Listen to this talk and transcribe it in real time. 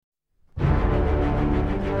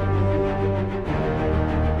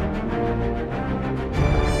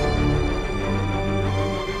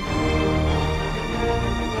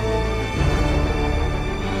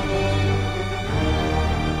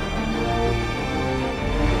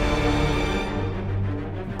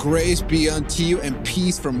Grace be unto you and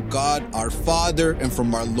peace from God our Father and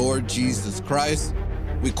from our Lord Jesus Christ.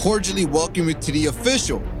 We cordially welcome you to the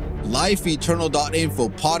official LifeEternal.info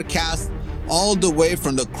podcast, all the way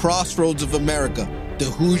from the crossroads of America, the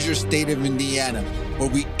Hoosier state of Indiana, where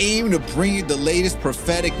we aim to bring you the latest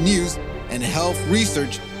prophetic news and health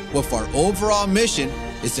research with our overall mission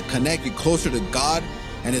is to connect you closer to God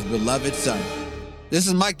and His beloved Son. This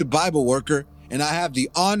is Mike the Bible Worker, and I have the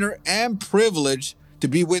honor and privilege to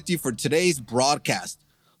be with you for today's broadcast.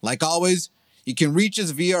 Like always, you can reach us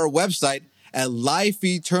via our website at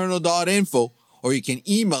lifeeternal.info, or you can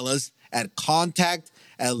email us at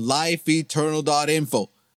contact@lifeeternal.info.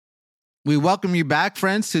 We welcome you back,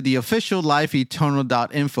 friends, to the official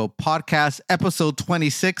LifeEternal.info podcast, episode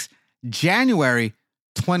 26, January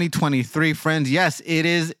 2023. Friends, yes, it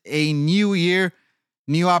is a new year,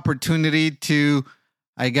 new opportunity to,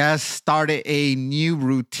 start a new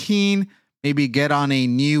routine, maybe get on a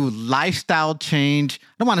new lifestyle change. I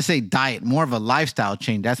don't want to say diet, more of a lifestyle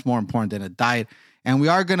change. That's more important than a diet. And we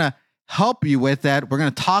are going to help you with that. We're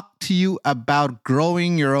going to talk to you about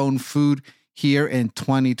growing your own food here in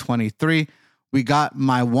 2023. We got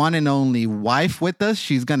my one and only wife with us.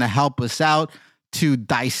 She's going to help us out to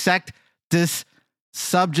dissect this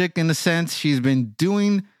subject in a sense. She's been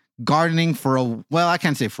doing gardening for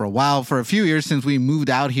a few years since we moved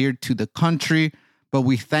out here to the country. But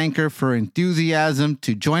we thank her for enthusiasm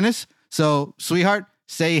to join us. So, sweetheart,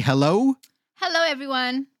 say hello. Hello,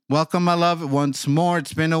 everyone. Welcome, my love, once more.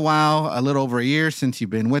 It's been a while, a little over a year since you've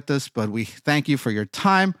been with us, but we thank you for your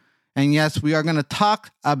time. And yes, we are going to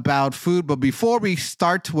talk about food. But before we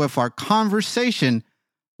start with our conversation,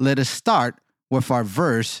 let us start with our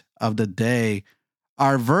verse of the day.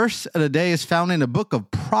 Our verse of the day is found in the book of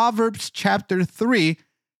Proverbs, chapter 3,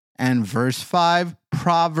 and verse 5.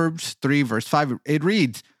 Proverbs 3, verse 5, it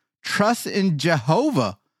reads, "Trust in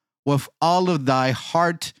Jehovah with all of thy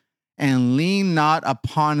heart and lean not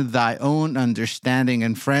upon thy own understanding."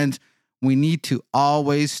 And friends, we need to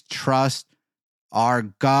always trust our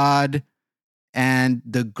God and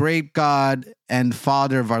the great God and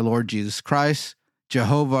Father of our Lord Jesus Christ,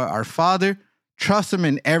 Jehovah our Father. Trust Him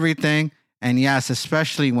in everything. And yes,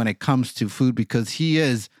 especially when it comes to food, because He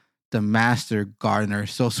is the master gardener.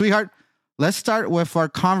 So, sweetheart, let's start with our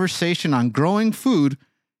conversation on growing food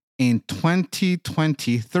in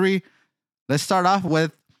 2023. Let's start off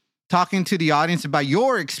with talking to the audience about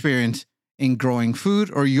your experience in growing food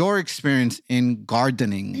or your experience in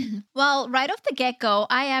gardening. Well, right off the get-go,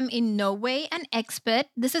 I am in no way an expert.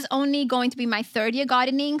 This is only going to be my third year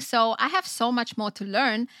gardening, so I have so much more to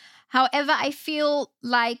learn. However, I feel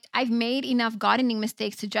like I've made enough gardening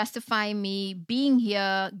mistakes to justify me being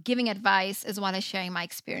here, giving advice, as well as sharing my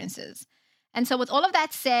experiences. And so with all of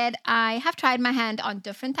that said, I have tried my hand on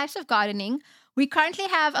different types of gardening. We currently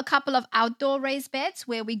have a couple of outdoor raised beds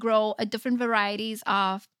where we grow different varieties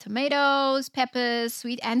of tomatoes, peppers,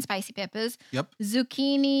 sweet and spicy peppers,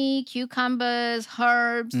 zucchini, cucumbers,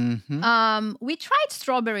 herbs. We tried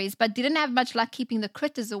strawberries, but didn't have much luck keeping the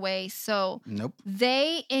critters away. So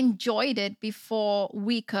they enjoyed it before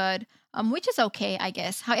we could, which is okay, I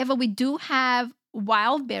guess. However, we do have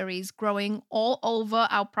wild berries growing all over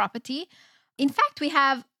our property. In fact, we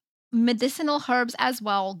have medicinal herbs as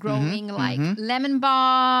well growing, like lemon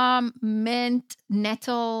balm, mint,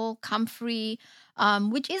 nettle, comfrey,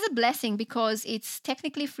 which is a blessing because it's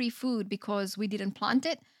technically free food because we didn't plant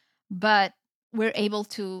it, but we're able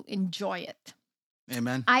to enjoy it.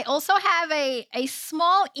 Amen. I also have a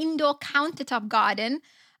small indoor countertop garden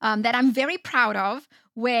that I'm very proud of,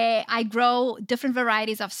 where I grow different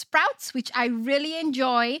varieties of sprouts, which I really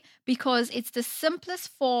enjoy because it's the simplest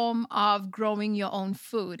form of growing your own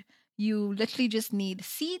food. You literally just need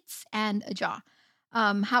seeds and a jar.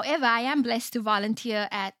 However, I am blessed to volunteer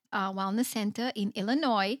at a wellness center in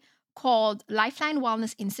Illinois called Lifeline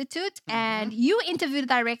Wellness Institute. And you interviewed the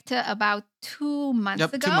director about 2 months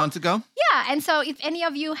ago. 2 months ago. Yeah. And so if any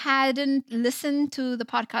of you hadn't listened to the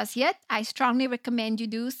podcast yet, I strongly recommend you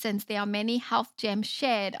do, since there are many health gems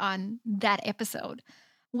shared on that episode.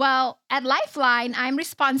 Well, at Lifeline, I'm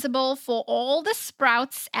responsible for all the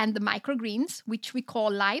sprouts and the microgreens, which we call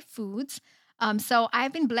live foods. So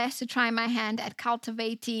I've been blessed to try my hand at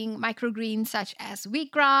cultivating microgreens such as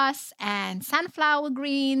wheatgrass and sunflower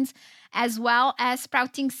greens, as well as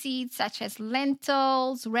sprouting seeds such as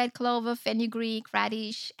lentils, red clover, fenugreek,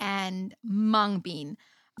 radish, and mung bean.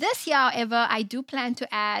 This year, however, I do plan to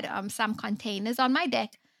add some containers on my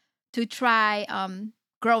deck to try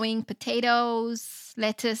growing potatoes,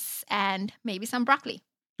 lettuce, and maybe some broccoli.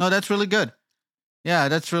 No, that's really good. Yeah,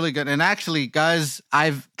 that's really good. And actually, guys,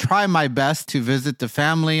 I've tried my best to visit the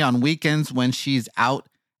family on weekends when she's out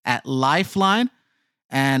at Lifeline.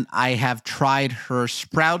 And I have tried her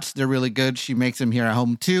sprouts. They're really good. She makes them here at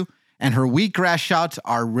home too. And her wheatgrass shots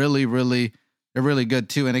are they're really good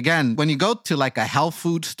too. And again, when you go to like a health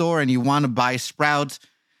food store and you want to buy sprouts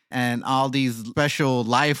and all these special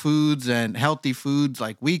live foods and healthy foods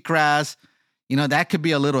like wheatgrass, that could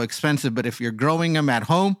be a little expensive. But if you're growing them at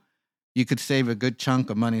home, you could save a good chunk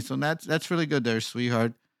of money. So that's really good there,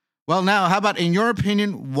 sweetheart. Well, now, how about in your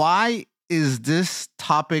opinion, why is this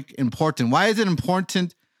topic important? Why is it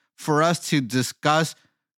important for us to discuss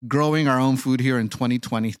growing our own food here in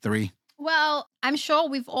 2023? Well, I'm sure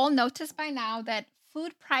we've all noticed by now that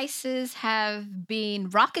food prices have been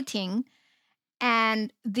rocketing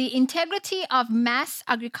and the integrity of mass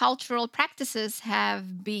agricultural practices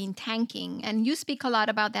have been tanking. And you speak a lot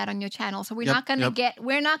about that on your channel. So we're not going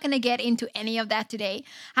to get into any of that today.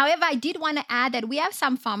 However, I did want to add that we have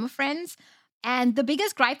some farmer friends, and the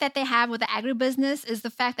biggest gripe that they have with the agribusiness is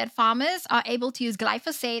the fact that farmers are able to use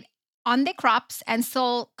glyphosate on their crops and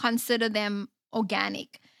still consider them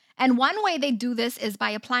organic. And one way they do this is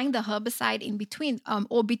by applying the herbicide in between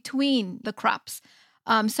or between the crops.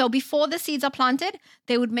 So before the seeds are planted,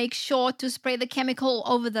 they would make sure to spray the chemical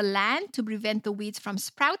over the land to prevent the weeds from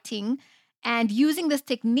sprouting. And using this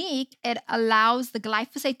technique, it allows the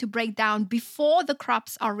glyphosate to break down before the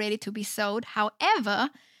crops are ready to be sowed.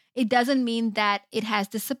 However, it doesn't mean that it has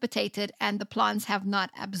dissipated and the plants have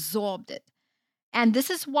not absorbed it. And this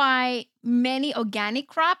is why many organic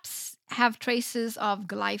crops have traces of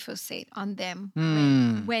glyphosate on them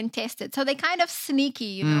when tested. So they're kind of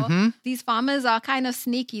sneaky, These farmers are kind of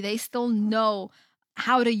sneaky. They still know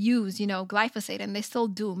how to use, glyphosate, and they still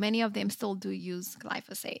do. Many of them still do use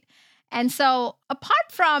glyphosate. And so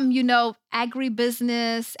apart from,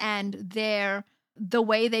 agribusiness and the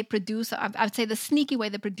way they produce, I would say the sneaky way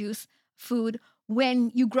they produce food,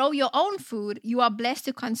 when you grow your own food, you are blessed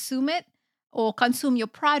to consume it or consume your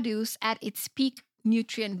produce at its peak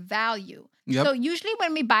nutrient value. Yep. So usually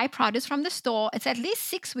when we buy produce from the store, it's at least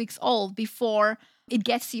 6 weeks old before it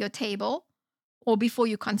gets to your table or before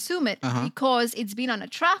you consume it because it's been on a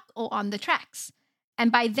truck or on the tracks.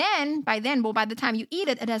 And by the time you eat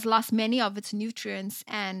it, it has lost many of its nutrients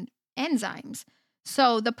and enzymes.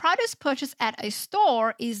 So the produce purchased at a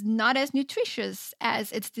store is not as nutritious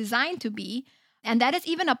as it's designed to be. And that is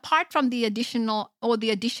even apart from the addition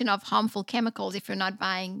of harmful chemicals if you're not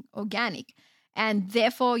buying organic. And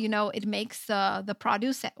therefore, it makes the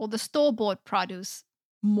produce or the store-bought produce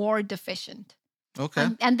more deficient. Okay.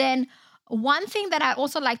 And then one thing that I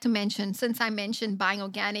also like to mention, since I mentioned buying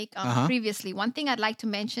organic previously, one thing I'd like to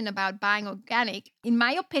mention about buying organic, in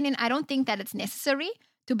my opinion, I don't think that it's necessary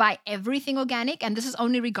to buy everything organic, and this is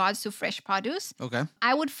only regards to fresh produce. Okay.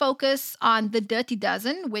 I would focus on the Dirty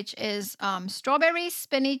Dozen, which is strawberries,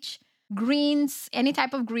 spinach, greens, any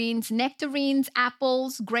type of greens, nectarines,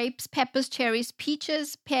 apples, grapes, peppers, cherries,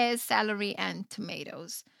 peaches, pears, celery, and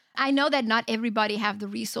tomatoes. I know that not everybody have the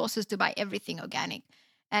resources to buy everything organic.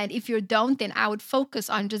 And if you don't, then I would focus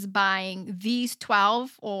on just buying these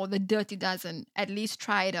 12 or the Dirty Dozen. At least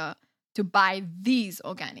try to buy these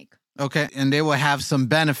organic. Okay. And they will have some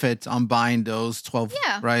benefits on buying those 12,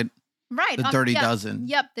 right? Right. The Dirty Dozen.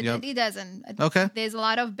 Yep, the Dirty Dozen. Okay. There's a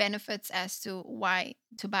lot of benefits as to why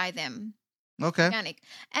to buy them organic.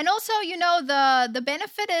 And also, the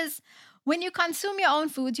benefit is when you consume your own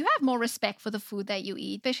foods, you have more respect for the food that you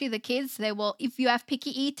eat, especially the kids. They will, if you have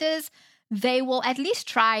picky eaters, they will at least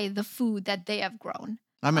try the food that they have grown.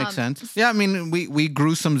 That makes sense. Yeah, I mean, we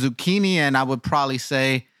grew some zucchini, and I would probably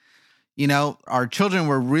say, our children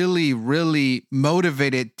were really, really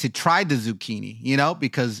motivated to try the zucchini,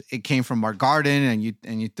 because it came from our garden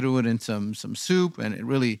and you threw it in some soup, and it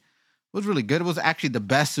was really good. It was actually the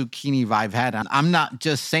best zucchini I've had. And I'm not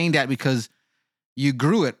just saying that because you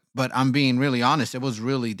grew it, but I'm being really honest. It was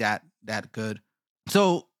really that good.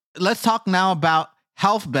 So let's talk now about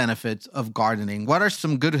health benefits of gardening. What are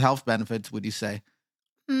some good health benefits, would you say?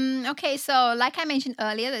 Okay, so like I mentioned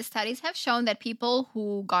earlier, the studies have shown that people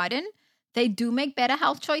who garden, they do make better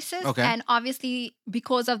health choices. Okay. And obviously,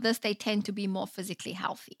 because of this, they tend to be more physically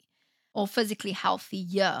healthy or physically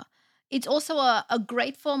healthier. It's also a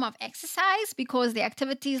great form of exercise because the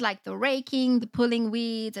activities like the raking, the pulling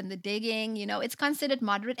weeds, and the digging, it's considered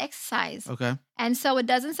moderate exercise. Okay. And so it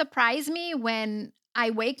doesn't surprise me when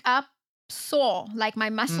I wake up sore, like my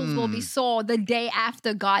muscles will be sore the day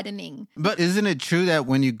after gardening. But isn't it true that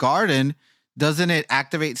when you garden, doesn't it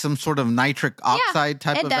activate some sort of nitric oxide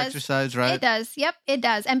type of exercise, right? It does. Yep, it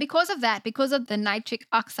does. And because of the nitric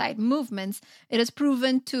oxide movements, it is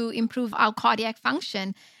proven to improve our cardiac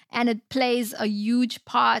function. And it plays a huge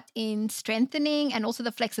part in strengthening and also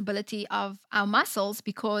the flexibility of our muscles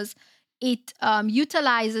because it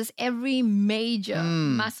utilizes every major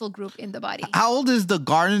muscle group in the body. How old is the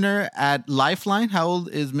gardener at Lifeline? How old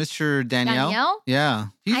is Mr. Daniel? Yeah.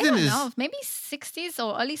 I don't know, maybe 60s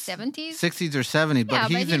or early 70s. 60s or 70s,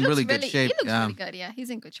 but he's in really good shape. He looks really good, yeah.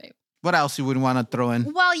 He's in good shape. What else you would want to throw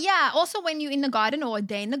in? Well, yeah. Also, when you're in the garden or a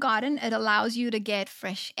day in the garden, it allows you to get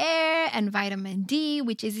fresh air and vitamin D,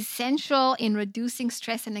 which is essential in reducing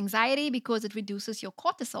stress and anxiety because it reduces your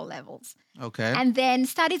cortisol levels. Okay. And then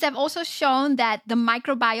studies have also shown that the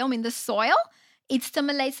microbiome in the soil, it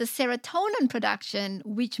stimulates the serotonin production,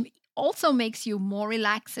 which also makes you more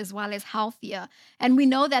relaxed as well as healthier. And we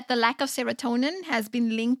know that the lack of serotonin has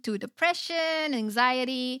been linked to depression,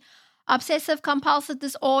 anxiety, obsessive compulsive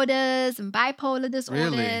disorders and bipolar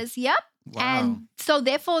disorders. Really? Yep. Wow. And so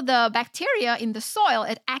therefore the bacteria in the soil,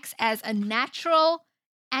 it acts as a natural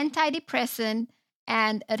antidepressant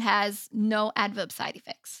and it has no adverse side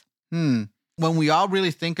effects. When we all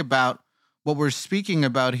really think about what we're speaking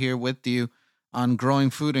about here with you on growing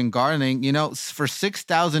food and gardening, you know, for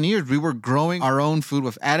 6,000 years, we were growing our own food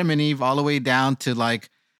with Adam and Eve all the way down to like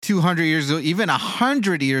 200 years ago, even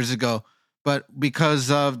 100 years ago. But because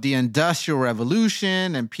of the Industrial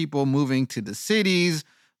Revolution and people moving to the cities,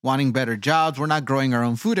 wanting better jobs, we're not growing our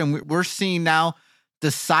own food. And we're seeing now the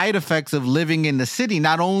side effects of living in the city,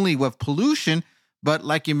 not only with pollution, but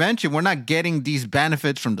like you mentioned, we're not getting these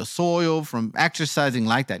benefits from the soil, from exercising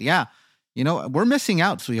like that. Yeah. You know, we're missing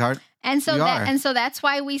out, sweetheart. And so that's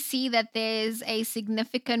why we see that there's a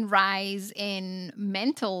significant rise in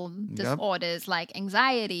mental disorders like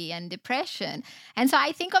anxiety and depression. And so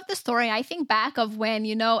I think of the story, I think back of when,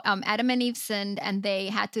 you know, Adam and Eve sinned and they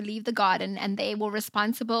had to leave the garden and they were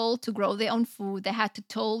responsible to grow their own food. They had to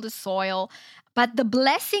till the soil. But the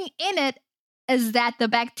blessing in it is that the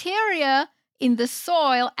bacteria in the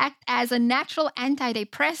soil act as a natural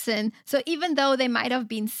antidepressant. So even though they might have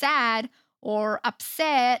been sad or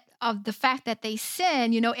upset of the fact that they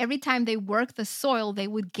sin, you know, every time they work the soil, they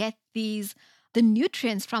would get the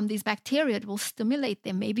nutrients from these bacteria. It will stimulate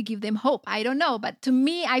them, maybe give them hope. I don't know. But to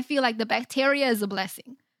me, I feel like the bacteria is a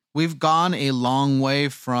blessing. We've gone a long way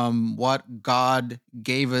from what God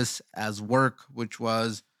gave us as work, which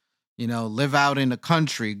was, you know, live out in the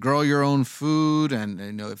country, grow your own food. And,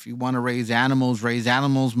 you know, if you want to raise animals,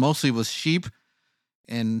 mostly with sheep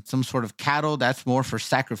and some sort of cattle. That's more for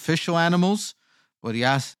sacrificial animals. But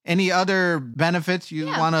yes, any other benefits you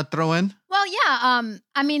want to throw in? Well, yeah.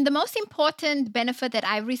 I mean, the most important benefit that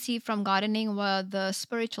I've received from gardening were the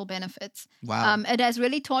spiritual benefits. Wow. It has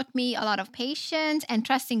really taught me a lot of patience and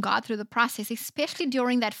trusting God through the process, especially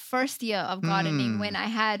during that first year of gardening when I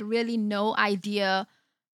had really no idea,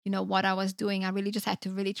 you know, what I was doing. I really just had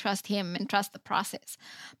to really trust Him and trust the process.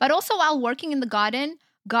 But also while working in the garden,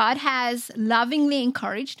 God has lovingly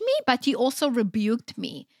encouraged me, but He also rebuked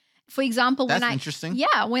me. For example, when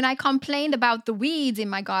I complained about the weeds in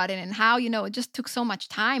my garden and how, you know, it just took so much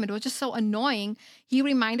time, it was just so annoying. He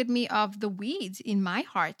reminded me of the weeds in my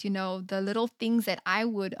heart, you know, the little things that I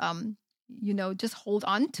would, you know, just hold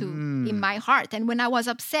on to in my heart. And when I was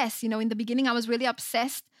obsessed, you know, in the beginning, I was really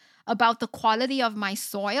obsessed about the quality of my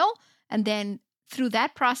soil. And then through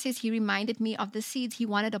that process, He reminded me of the seeds He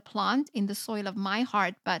wanted to plant in the soil of my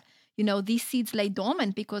heart. But, you know, these seeds lay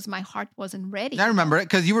dormant because my heart wasn't ready. I remember it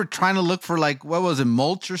because you were trying to look for, like, what was it,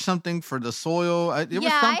 mulch or something for the soil? It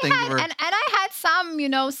was something. And I had some, you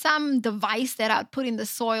know, some device that I'd put in the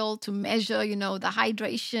soil to measure, you know, the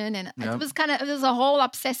hydration. And it was a whole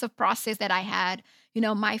obsessive process that I had, you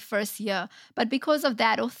know, my first year. But because of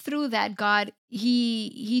that, or through that, God,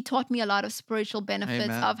 He taught me a lot of spiritual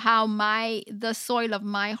benefits of how the soil of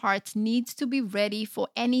my heart needs to be ready for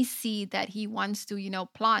any seed that He wants to, you know,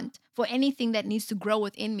 plant. For anything that needs to grow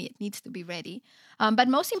within me, it needs to be ready. But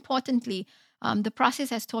most importantly, the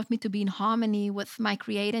process has taught me to be in harmony with my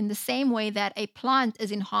Creator in the same way that a plant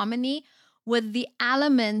is in harmony with the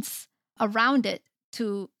elements around it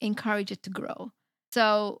to encourage it to grow.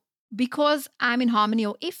 So because I'm in harmony,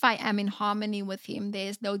 or if I am in harmony with Him,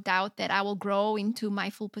 there's no doubt that I will grow into my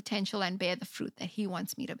full potential and bear the fruit that He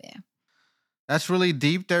wants me to bear. That's really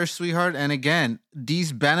deep there, sweetheart. And again,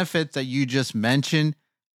 these benefits that you just mentioned,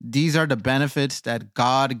 these are the benefits that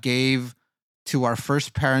God gave to our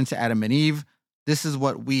first parents, Adam and Eve. This is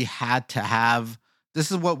what we had to have.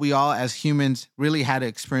 This is what we all as humans really had to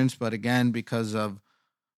experience. But again, because of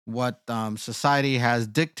what society has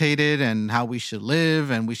dictated and how we should live,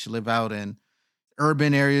 and we should live out in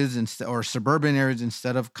urban areas or suburban areas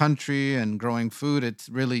instead of country and growing food, it's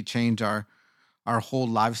really changed our our whole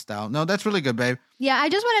lifestyle. No, that's really good, babe. Yeah, I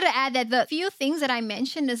just wanted to add that the few things that I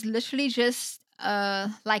mentioned is literally just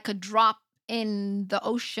like a drop in the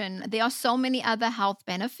ocean. There are so many other health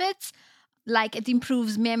benefits. Like it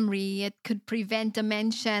improves memory, it could prevent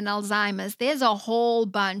dementia and Alzheimer's. There's a whole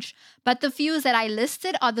bunch. But the few that I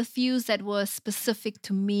listed are the few that were specific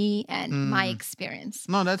to me and my experience.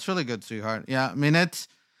 No, that's really good, sweetheart. Yeah, I mean,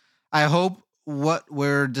 I hope what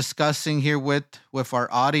we're discussing here with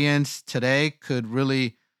our audience today could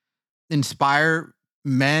really inspire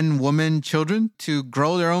men, women, children to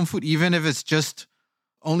grow their own food, even if it's just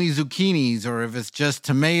only zucchinis or if it's just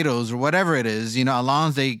tomatoes or whatever it is, as long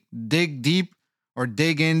as they dig deep or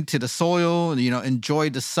dig into the soil, enjoy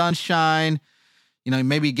the sunshine,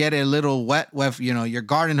 maybe get a little wet with, your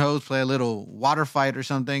garden hose, play a little water fight or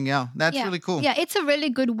something. Yeah, that's really cool. Yeah, it's a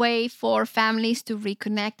really good way for families to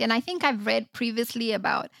reconnect. And I think I've read previously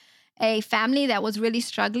about a family that was really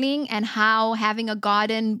struggling and how having a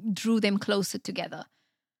garden drew them closer together.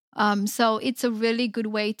 So it's a really good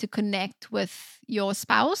way to connect with your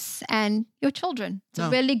spouse and your children. It's a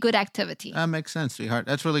really good activity. That makes sense, sweetheart.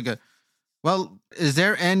 That's really good. Well, is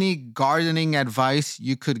there any gardening advice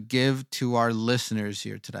you could give to our listeners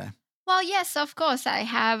here today? Well, yes, of course. I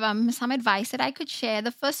have some advice that I could share.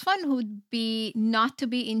 The first one would be not to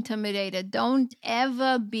be intimidated. Don't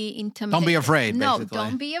ever be intimidated. Don't be afraid, basically. No,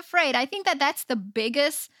 don't be afraid. I think that's the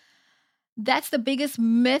biggest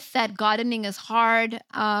myth that gardening is hard.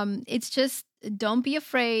 It's just don't be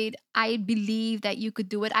afraid. I believe that you could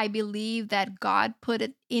do it. I believe that God put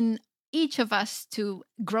it in each of us to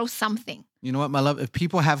grow something. You know what, my love? If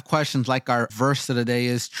people have questions, like our verse of the day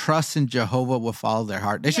is, trust in Jehovah with all their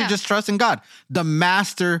heart. They should just trust in God, the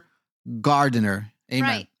master gardener. Amen.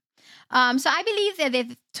 Right. So I believe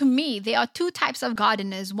that to me, there are two types of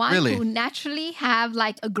gardeners. One who naturally have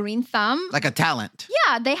like a green thumb. Like a talent.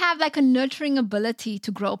 Yeah, they have like a nurturing ability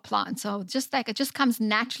to grow plants. So just like it just comes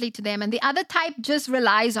naturally to them. And the other type just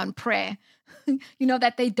relies on prayer,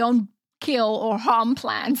 that they don't kill or harm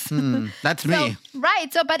plants. That's me.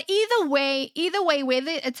 Right. So, but either way,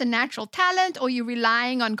 whether it's a natural talent or you're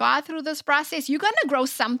relying on God through this process, you're going to grow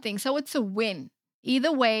something. So it's a win.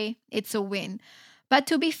 Either way, it's a win. But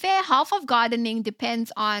to be fair, half of gardening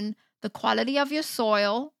depends on the quality of your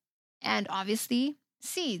soil and obviously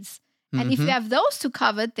seeds. And if you have those two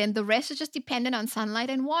covered, then the rest is just dependent on sunlight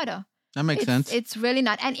and water. That makes sense. It's really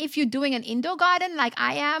not. And if you're doing an indoor garden like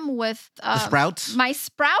I am with the sprouts, my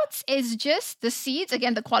sprouts is just the seeds.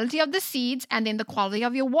 Again, the quality of the seeds and then the quality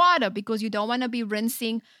of your water, because you don't want to be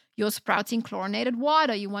rinsing your sprouts in chlorinated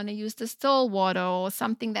water. You want to use distilled water or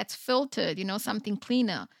something that's filtered, something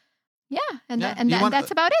cleaner. Yeah, and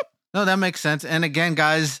that's about it. No, that makes sense. And again,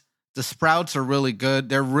 guys, the sprouts are really good.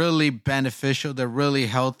 They're really beneficial. They're really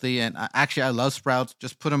healthy. And actually, I love sprouts.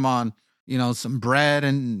 Just put them on, some bread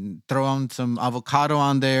and throw on some avocado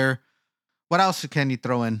on there. What else can you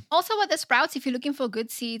throw in? Also, with the sprouts, if you're looking for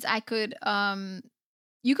good seeds,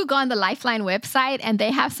 you could go on the Lifeline website and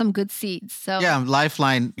they have some good seeds. So yeah,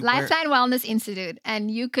 Lifeline Wellness Institute,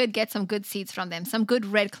 and you could get some good seeds from them, some good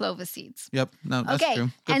red clover seeds. Yep, no, that's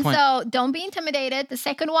true. Good point. So don't be intimidated. The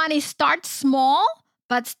second one is start small,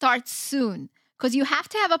 but start soon. Because you have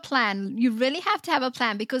to have a plan. You really have to have a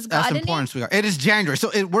plan because gardening... That's important, sweetheart. It is January. So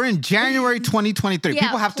we're in January 2023.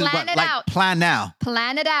 People have to plan now.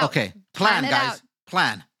 Plan it out. Okay, plan guys.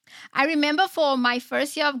 Plan. I remember for my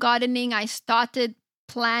first year of gardening, I started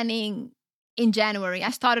planning in January. I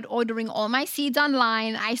started ordering all my seeds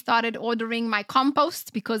online. I started ordering my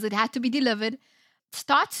compost because it had to be delivered.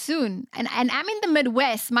 Start soon. And I'm in the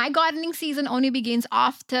Midwest. My gardening season only begins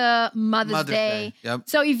after Mother's Day. Yep.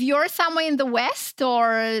 So if you're somewhere in the West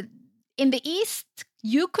or in the East,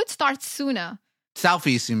 you could start sooner.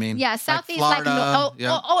 Southeast, you mean? Yeah, Southeast, like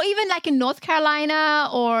Florida, or even like in North Carolina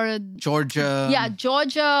or Georgia. Yeah,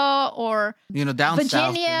 Georgia or down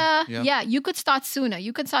Virginia. south. Yeah, you could start sooner.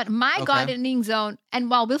 You could start gardening zone. And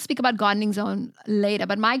we'll speak about gardening zone later,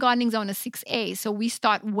 but my gardening zone is 6A. So we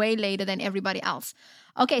start way later than everybody else.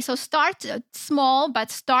 Okay, so start small,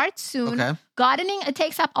 but start soon. Okay. Gardening, it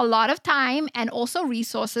takes up a lot of time and also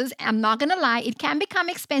resources. I'm not going to lie, it can become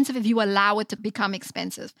expensive if you allow it to become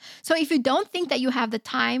expensive. So if you don't think that you have the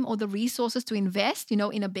time or the resources to invest,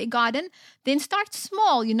 in a big garden, then start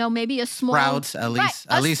small, maybe a small... Sprouts, at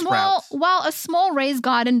least small, sprouts. Well, a small raised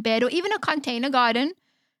garden bed or even a container garden.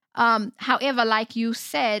 However, like you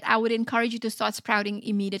said, I would encourage you to start sprouting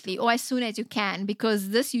immediately or as soon as you can,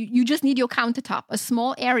 because you just need your countertop, a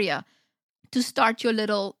small area to start your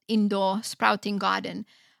little indoor sprouting garden.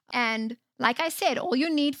 And like I said, all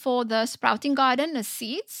you need for the sprouting garden is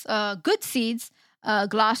seeds, good seeds, a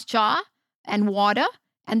glass jar and water.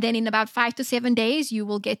 And then in about 5 to 7 days, you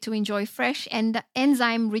will get to enjoy fresh and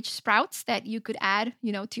enzyme-rich sprouts that you could add,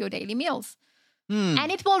 to your daily meals.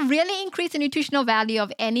 And it will really increase the nutritional value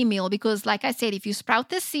of any meal because, like I said, if you sprout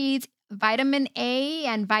the seeds, vitamin A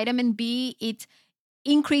and vitamin B, it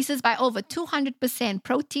increases by over 200%.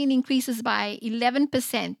 Protein increases by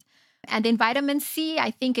 11%. And then vitamin C,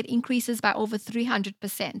 I think it increases by over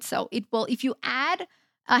 300%. So it will, if you add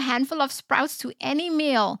a handful of sprouts to any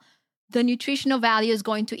meal, the nutritional value is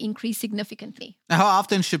going to increase significantly. Now, how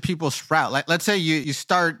often should people sprout? Like, let's say you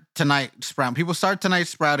start tonight sprouting. People start tonight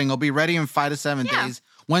sprouting. They'll be ready in 5 to 7 days.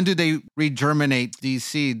 When do they regerminate these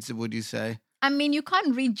seeds, would you say? I mean, you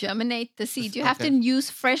can't regerminate the seeds. You have to use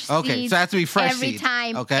fresh seeds. Okay, so it has to be fresh every seeds.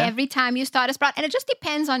 time. Okay. Every time you start a sprout. And it just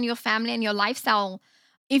depends on your family and your lifestyle.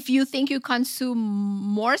 If you think you consume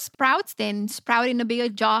more sprouts, then sprout in a bigger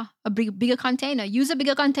jar, a bigger container. Use a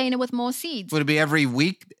bigger container with more seeds. Would it be every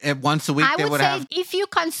week? Once a week I would say if you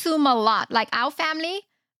consume a lot, like our family,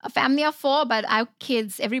 a family of 4, but our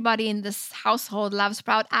kids, everybody in this household loves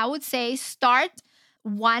sprout. I would say start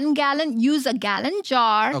 1 gallon, use a gallon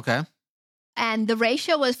jar. Okay. And the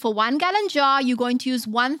ratio was for 1 gallon jar, you're going to use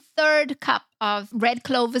 1/3 cup of red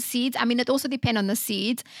clover seeds. I mean, it also depends on the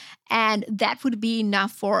seeds. And that would be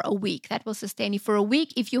enough for a week. That will sustain you for a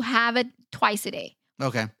week if you have it twice a day.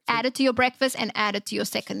 Okay. Add it to your breakfast and add it to your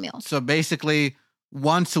second meal. So basically,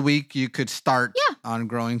 once a week, you could start on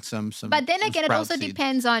growing some. But then again, it also seeds.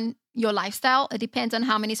 depends on your lifestyle. It depends on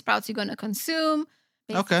how many sprouts you're going to consume.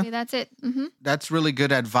 Basically, that's it. Mm-hmm. That's really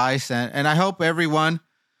good advice. And I hope everyone,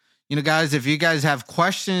 guys, if you guys have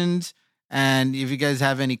questions and if you guys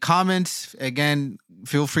have any comments, again,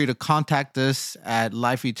 feel free to contact us at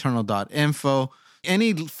lifeeternal.info.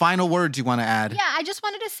 Any final words you want to add? Yeah, I just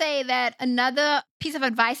wanted to say that another piece of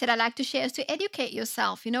advice that I like to share is to educate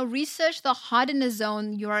yourself. Research the hardener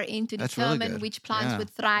zone you are in to determine which plants would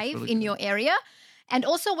thrive in your area. And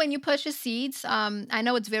also when you purchase seeds, I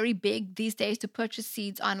know it's very big these days to purchase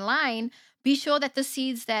seeds online. Be sure that the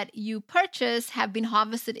seeds that you purchase have been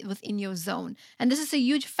harvested within your zone. And this is a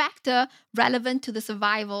huge factor relevant to the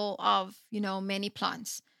survival of, many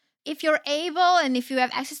plants. If you're able and if you have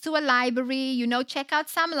access to a library, check out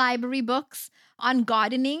some library books on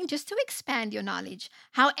gardening just to expand your knowledge.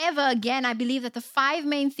 However, again, I believe that the 5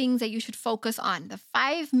 main things that you should focus on, the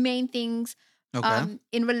 5 main things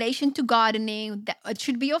in relation to gardening that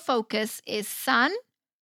should be your focus is sun,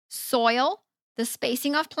 soil, the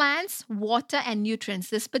spacing of plants, water, and nutrients.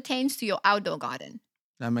 This pertains to your outdoor garden.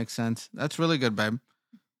 That makes sense. That's really good, babe.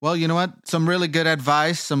 Well, you know what? Some really good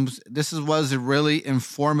advice. This was a really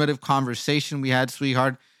informative conversation we had,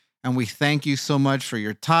 sweetheart. And we thank you so much for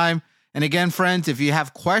your time. And again, friends, if you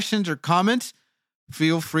have questions or comments,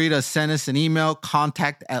 feel free to send us an email,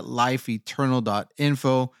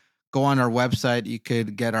 contact@lifeeternal.info. Go on our website. You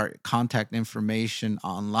could get our contact information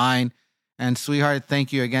online. And sweetheart,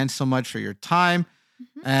 thank you again so much for your time.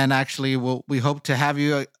 Mm-hmm. And actually, we hope to have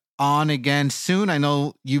you on again soon. I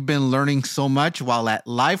know you've been learning so much while at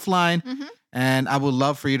Lifeline. Mm-hmm. And I would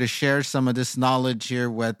love for you to share some of this knowledge here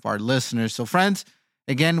with our listeners. So friends,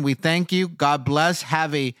 again, we thank you. God bless.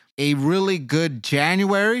 Have a really good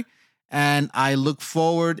January. And I look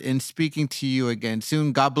forward in speaking to you again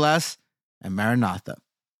soon. God bless and Maranatha.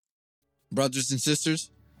 Brothers and sisters,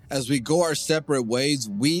 as we go our separate ways,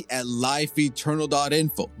 we at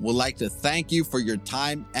lifeeternal.info would like to thank you for your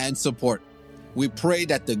time and support. We pray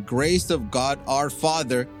that the grace of God our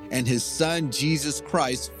Father and His Son Jesus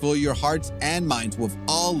Christ fill your hearts and minds with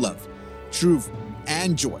all love, truth,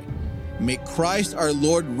 and joy. May Christ our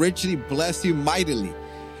Lord richly bless you mightily,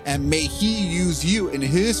 and may He use you in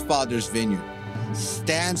His Father's vineyard.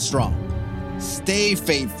 Stand strong, stay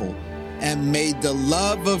faithful, and may the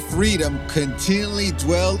love of freedom continually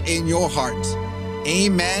dwell in your hearts.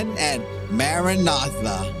 Amen and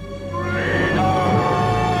Maranatha.